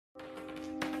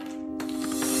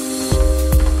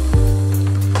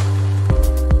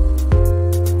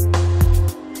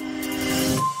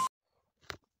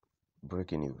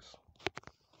breaking news.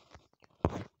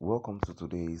 Welcome to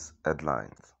today's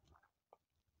headlines.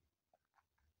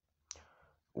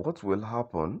 What will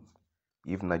happen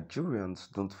if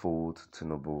Nigerians don't vote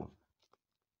Tinubu?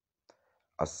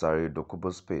 Asari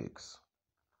Dokubo speaks.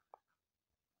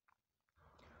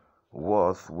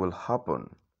 What will happen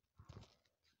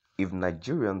if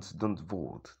Nigerians don't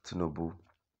vote Tinubu?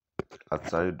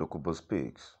 Asari Dokubo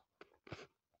speaks.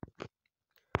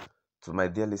 To my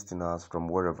dear listeners from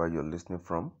wherever you're listening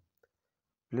from,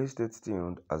 please stay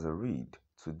tuned as I read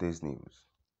today's news.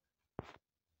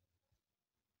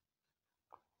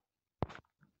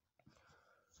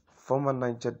 Former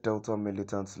Niger Delta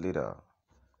militant leader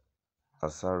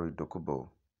Asari Dokubo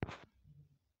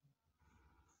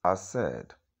has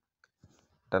said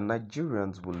that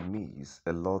Nigerians will miss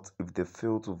a lot if they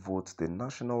fail to vote the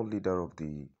national leader of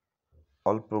the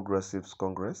All Progressives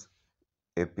Congress,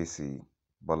 APC,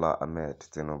 Bola Ahmed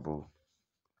Tinubu.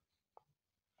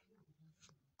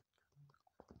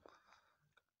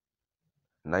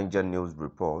 Niger News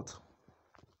report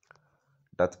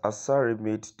that Asari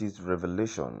made this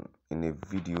revelation in a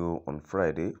video on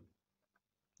Friday,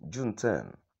 June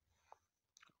 10,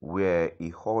 where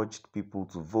he urged people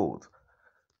to vote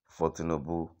for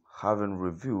Tinubu, having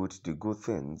reviewed the good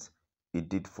things he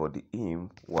did for him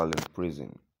while in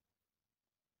prison.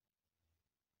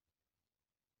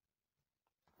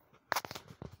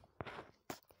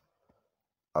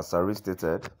 Asari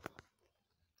stated,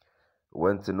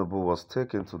 when Tinubu was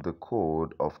taken to the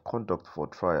Code of Conduct for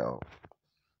trial,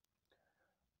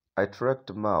 I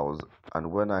trekked miles, and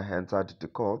when I entered the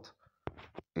court,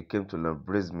 he came to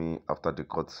embrace me after the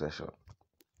court session.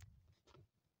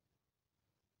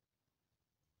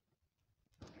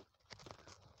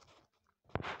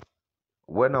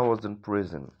 When I was in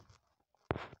prison,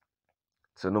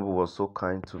 Tinubu was so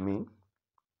kind to me.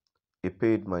 He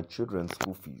paid my children's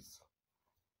school fees.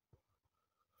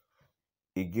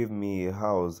 He gave me a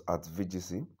house at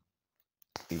VGC.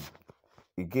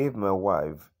 He gave my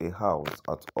wife a house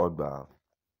at Ogba.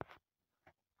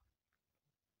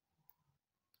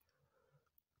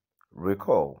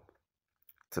 Recall,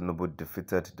 Tinubu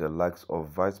defeated the likes of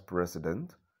Vice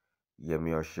President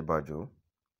Yemi Osinbajo,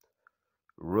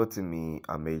 Rotimi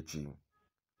Amechi,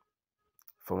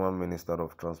 former Minister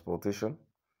of Transportation,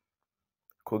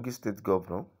 Kogi State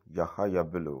Governor Yahaya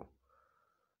Bello,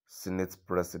 Senate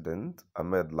President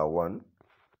Ahmed Lawan,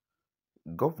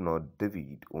 Governor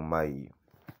David Umahi,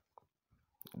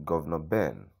 Governor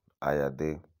Ben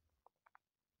Ayade,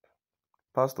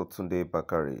 Pastor Tunde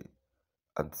Bakare,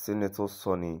 and Senator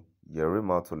Sonny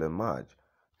Yerima Tolemaj,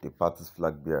 the party's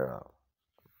flag bearer.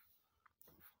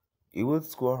 He would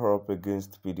square up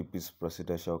against PDP's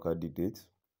presidential candidate,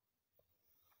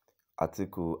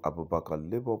 Atiku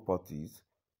Abubakar Labour Party's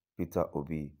Peter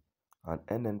Obi, and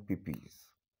NNPP's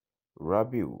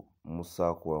Rabiu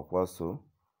Musa Kwankwaso,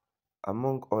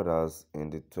 among others in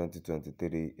the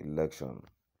 2023 election.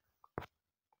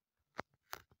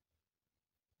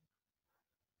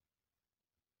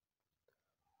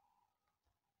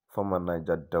 Former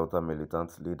Niger Delta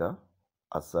militant leader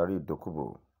Asari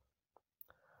Dokubo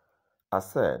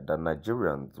has said that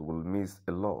Nigerians will miss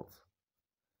a lot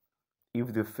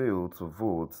if they fail to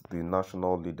vote the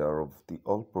national leader of the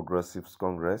All Progressives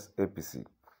Congress, APC,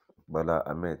 Bola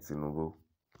Ahmed Tinubu.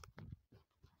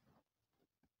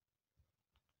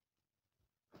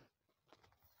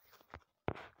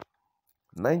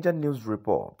 Niger News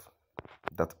report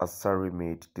that Asari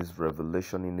made this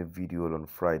revelation in a video on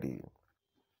Friday,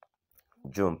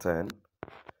 June 10,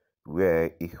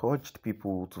 where he urged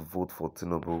people to vote for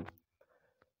Tinubu,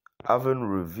 having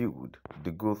reviewed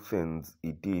the good things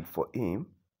he did for him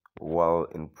while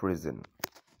in prison.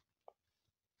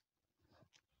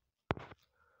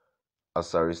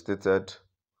 Asari stated,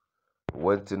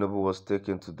 when Tinubu was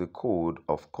taken to the Code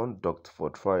of Conduct for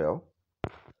trial,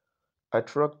 I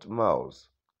trekked miles,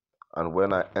 and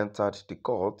when I entered the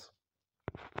court,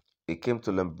 he came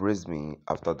to embrace me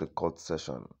after the court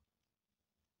session.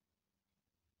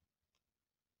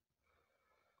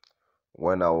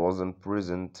 When I was in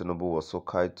prison, Tinubu was so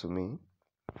kind to me.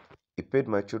 He paid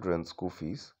my children's school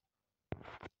fees.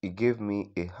 He gave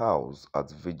me a house at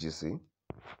VGC.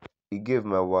 He gave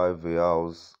my wife a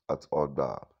house at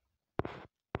Ogba.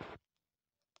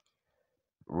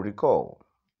 Recall,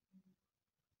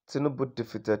 Tinubu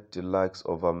defeated the likes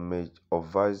of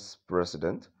Vice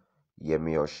President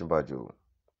Yemi Osinbajo,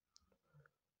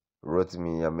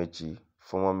 Rotimi Amechi,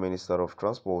 former Minister of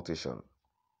Transportation,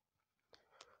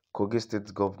 Kogi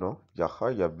State Governor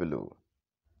Yahaya Bello,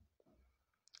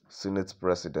 Senate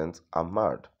President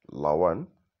Ahmed Lawan,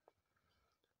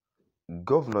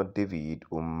 Governor David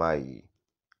Umahi,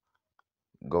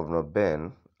 Governor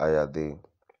Ben Ayade,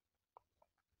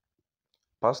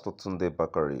 Pastor Tunde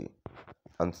Bakari,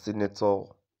 and Senator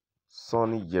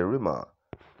Sonny Yerima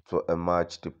to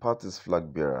emerge the party's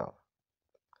flag bearer.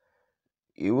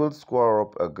 He will square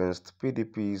up against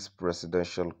PDP's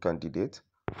presidential candidate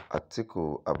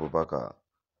Atiku Abubakar,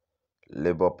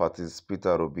 Labour Party's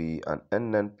Peter Obi, and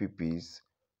NNPP's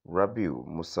Rabiu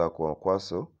Musa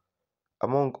Kwankwaso,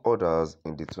 among others,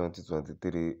 in the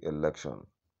 2023 election.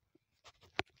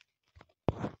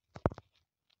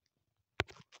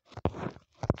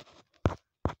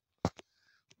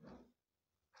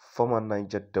 Former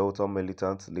Niger Delta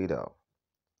militant leader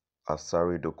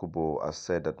Asari Dokubo has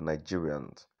said that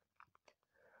Nigerians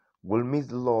will miss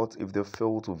the lot if they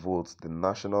fail to vote the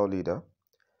national leader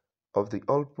of the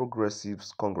All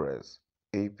Progressives Congress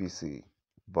 (APC),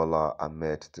 Bola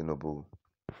Ahmed Tinubu.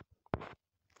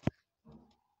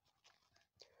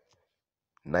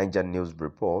 Niger News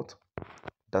report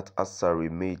that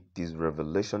Asari made this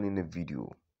revelation in a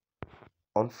video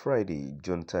on Friday,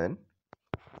 June 10,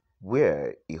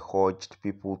 where he urged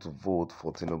people to vote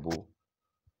for Tinubu,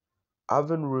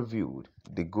 having revealed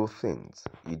the good things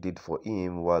he did for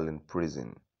him while in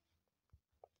prison.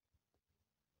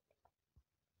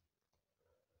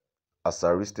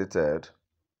 Asari stated,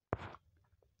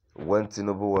 when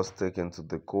Tinubu was taken to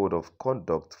the Code of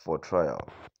Conduct for trial,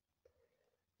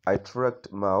 I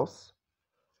trekked miles,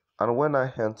 and when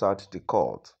I entered the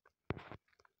court,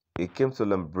 he came to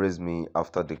embrace me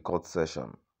after the court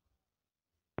session.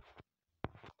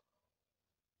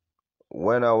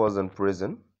 When I was in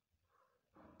prison,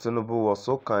 Tinubu was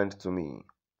so kind to me.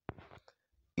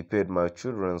 He paid my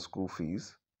children's school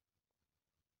fees.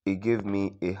 He gave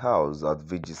me a house at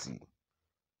VGC.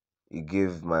 He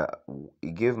gave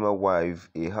my wife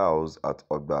a house at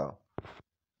Ogba.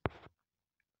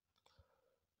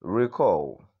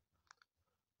 Recall,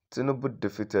 Tinubu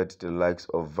defeated the likes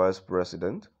of Vice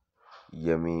President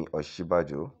Yemi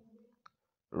Osinbajo,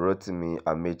 Rotimi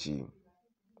Amechi,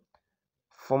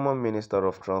 former Minister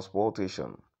of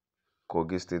Transportation,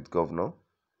 Kogi State Governor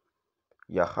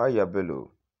Yahaya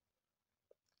Bello,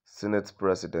 Senate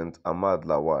President Ahmad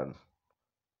Lawan,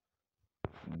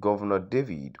 Governor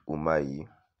David Umahi,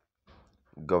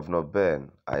 Governor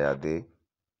Ben Ayade,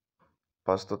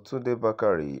 Pastor Tunde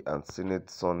Bakari, and Senate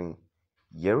Sonny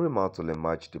Yerima to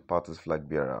emerge the party's flag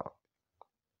bearer.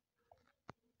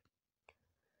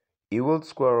 He will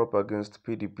square up against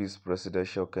PDP's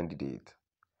presidential candidate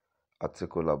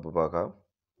Atiku Abubakar,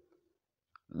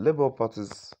 Labour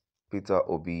Party's Peter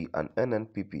Obi, and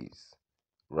NNPP's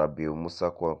Rabiu Musa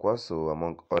Kwankwaso,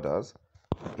 among others,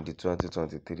 in the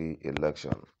 2023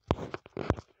 election.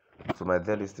 To my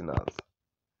dear listeners,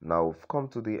 now we've come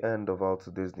to the end of our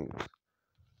today's news.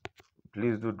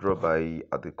 Please do drop by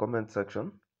at the comment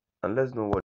section and let's know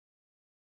what